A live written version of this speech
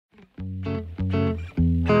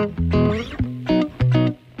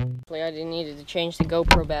needed to change the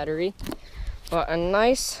GoPro battery. But a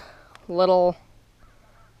nice little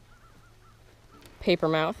paper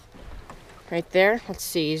mouth right there. Let's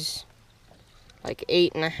see, he's like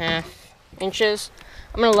 8.5 inches.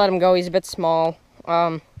 I'm gonna let him go, he's a bit small.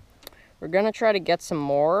 We're gonna try to get some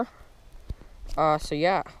more. So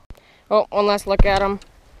yeah. Oh, one last look at him.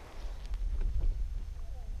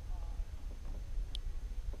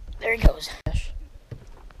 There he goes.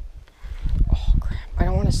 Oh crap, I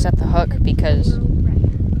don't want to set the hook because...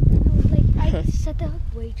 I set the hook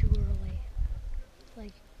way too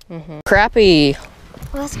early. Crappie.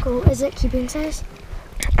 Well, that's cool. Is it keeping size?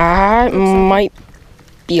 It might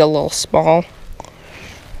be a little small.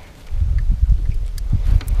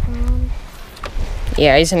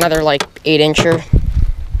 Yeah, he's another like 8-incher.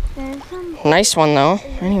 Nice one though.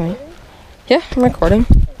 Anyway. Yeah, I'm recording.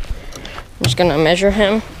 I'm just gonna measure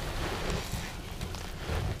him.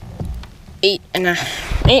 8 and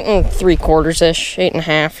 3/4-ish,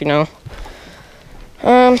 8.5, you know.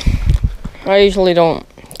 I usually don't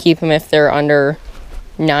keep them if they're under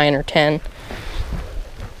 9 or 10.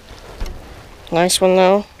 Nice one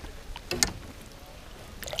though.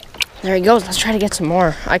 There he goes. Let's try to get some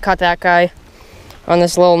more. I caught that guy on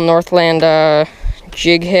this little Northland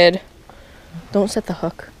jig head. Don't set the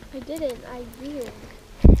hook. I didn't. I reeled.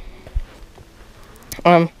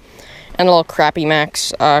 And a little Crappie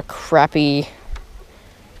Max. Crappie.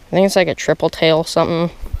 I think it's like a triple tail something.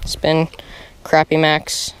 Spin Crappie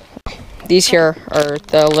Max. These here are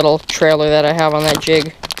the little trailer that I have on that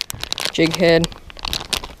jig head.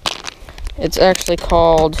 It's actually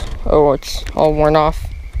called, oh, it's all worn off.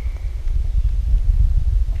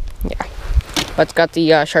 Yeah. But it's got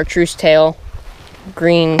the chartreuse tail,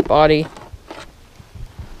 green body.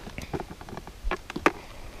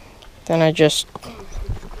 Then I just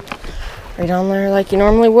right on there like you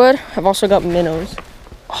normally would. I've also got minnows.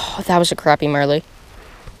 Oh, that was a crappie Marley.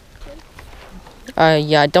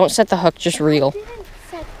 Yeah, don't set the hook, just reel. I didn't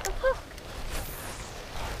set the hook.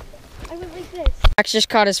 I went like this. Max just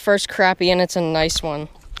caught his first crappie and it's a nice one.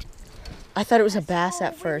 I thought it was a bass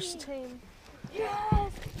at first.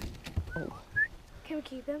 Yes. Oh. Can we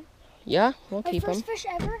keep him? Yeah, we'll keep him.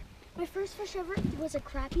 My first fish ever was a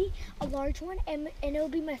crappie, a large one, and it'll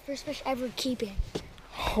be my first fish ever keeping.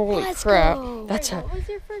 Holy crap. Go. That's What was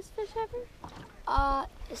your first fish ever?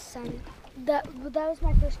 Son. That was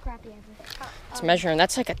my first crappie ever. It's measuring.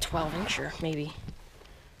 That's like a 12-incher, maybe.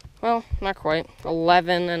 Well, not quite.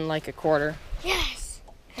 11 and like a quarter. Yes.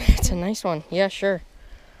 It's a nice one. Yeah, sure.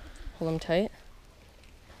 Hold him tight.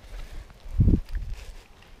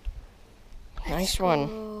 Nice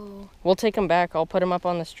one. We'll take him back. I'll put him up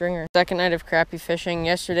on the stringer. Second night of crappie fishing.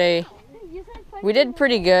 Yesterday, we did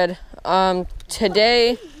pretty good.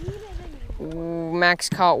 Today, Max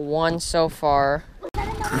caught one so far.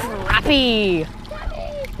 Crappie!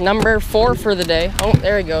 Number 4 for the day. Oh,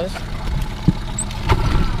 there he goes.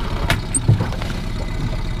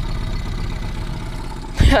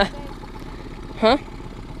 Huh?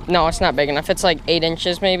 No, it's not big enough. It's like 8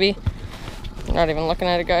 inches maybe. Not even looking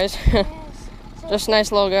at it, guys. Just a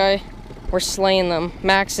nice little guy. We're slaying them.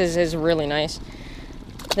 Max's is really nice.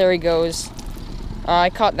 There he goes. I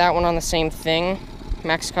caught that one on the same thing.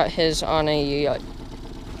 Max caught his on a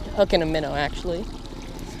hook and a minnow, actually.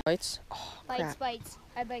 Bites? Oh, crap. Bites.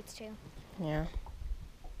 I bites too. Yeah.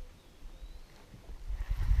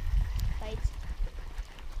 Bites.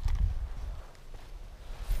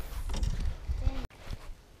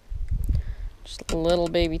 Just a little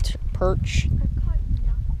baby perch. I caught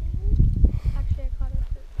nothing. Actually, I caught a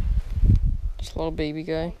perch. Just a little baby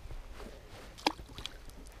guy.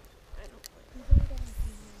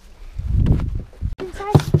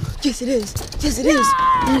 Yes, it is. Yes, it is.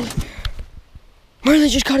 Marley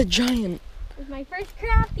just caught a giant. It was my first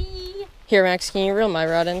crappie. Here, Max, can you reel my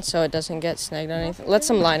rod in so it doesn't get snagged on anything? Let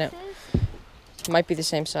some line it. Might be the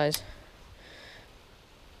same size.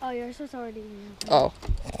 Oh, yours was already reeled. Oh.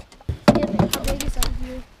 How big is that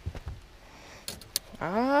here?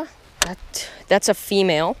 That's a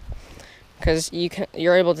female, because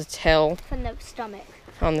you're able to tell From the stomach.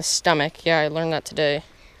 on the stomach. Yeah, I learned that today.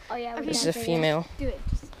 Oh yeah. This is a female. Do it.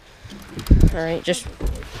 All right, just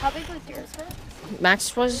How big was yours?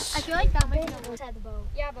 Max was. I feel like that might be inside the bow.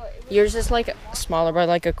 Yeah, but it Yours is like smaller by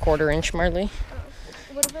like a 1/4 inch, Marley.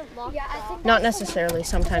 would have been locked. Yeah, I think Not necessarily.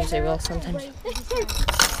 Sometimes they will. Sometimes.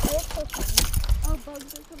 Oh,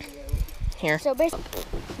 bugs are coming out. Here. So basically,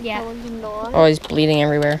 yeah. Oh, he's bleeding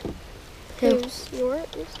everywhere. Who's yours?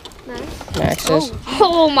 Max's.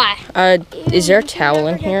 Oh my. Is there a towel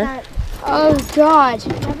in here? Oh god.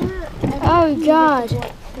 Oh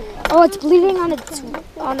god. Oh, it's bleeding on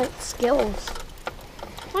its gills.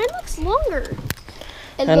 Mine looks longer.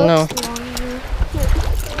 It I don't looks longer.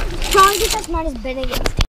 Probably because mine is big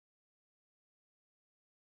against.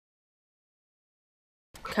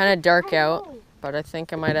 Kind of dark out, but I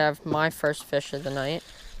think I might have my first fish of the night.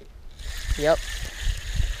 Yep.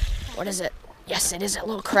 What is it? Yes, it is a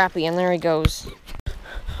little crappie, and there he goes.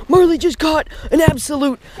 Marley just caught an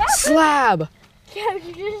absolute slab. Yeah,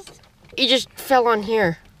 He just fell on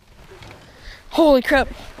here. Holy crap.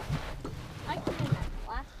 I came in at the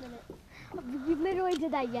last minute. We literally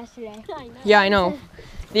did that yesterday. I know. Yeah, I know.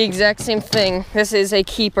 The exact same thing. This is a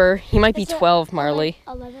keeper. He might be 12, Marley.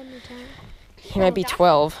 11 or 10. He might be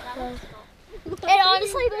 12. It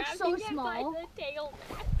honestly looks so small.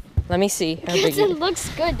 Let me see how big It looks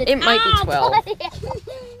good. It might be 12.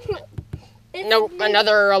 Nope,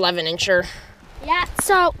 another 11-incher. Yeah,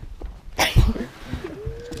 so.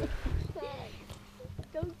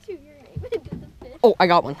 Don't shoot your name into the fish. Oh, I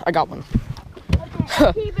got one. I got one.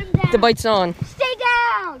 Okay, keep him down. The bite's on. Stay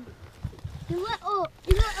down. You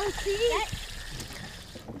let see?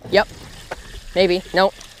 Yep. Maybe.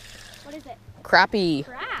 Nope. What is it? Crappie.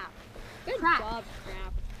 Crap. Good Crap. job,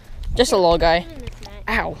 Crap. Just a little guy.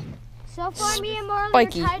 Ow. So far, me and Marley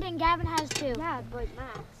Spiky. are tied, and Gavin has 2. Yeah, but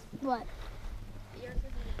Max. What?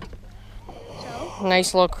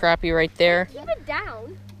 Nice little crappie right there. Keep it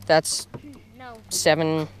down. That's No.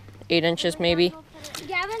 7, 8 inches maybe.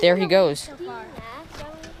 Gavin's There in he the goes. lead so far.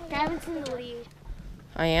 Gavin's in the lead.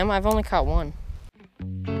 I am. I've only caught one.